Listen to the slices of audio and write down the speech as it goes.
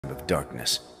of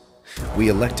darkness. We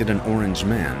elected an orange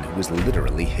man who was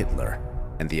literally Hitler,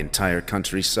 and the entire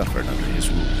country suffered under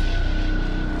his rule.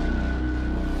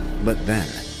 But then,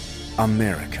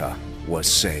 America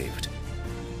was saved.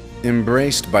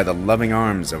 Embraced by the loving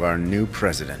arms of our new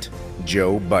president,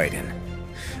 Joe Biden.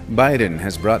 Biden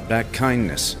has brought back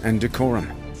kindness and decorum.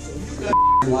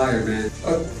 Liar, man.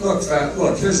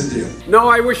 Look, here's the deal. No,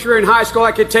 I wish you were in high school.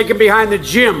 I could take him behind the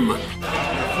gym.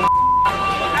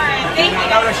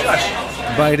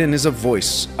 Biden is a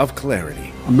voice of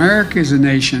clarity. America is a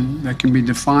nation that can be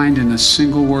defined in a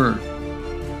single word.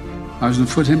 I was going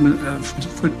to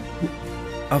put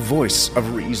A voice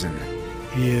of reason.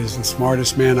 He is the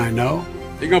smartest man I know.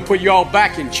 They're gonna put you all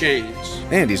back in chains.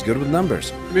 And he's good with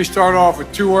numbers. Let me start off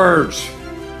with two words.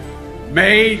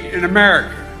 Made in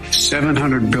America.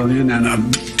 700 billion and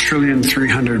 $1.3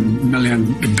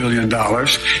 trillion.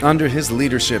 Under his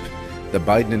leadership, the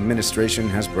Biden administration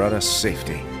has brought us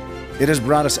safety. It has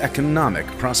brought us economic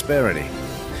prosperity.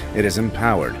 It has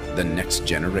empowered the next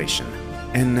generation.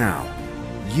 And now,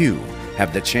 you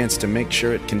have the chance to make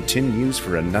sure it continues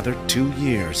for another 2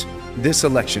 years. This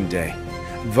election day,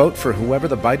 vote for whoever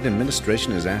the Biden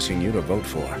administration is asking you to vote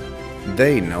for.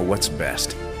 They know what's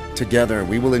best. Together,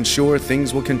 we will ensure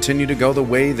things will continue to go the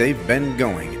way they've been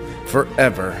going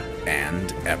forever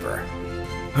and ever.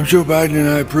 I'm Joe Biden and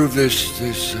I approve this,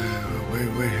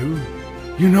 wait, who?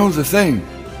 You know the thing.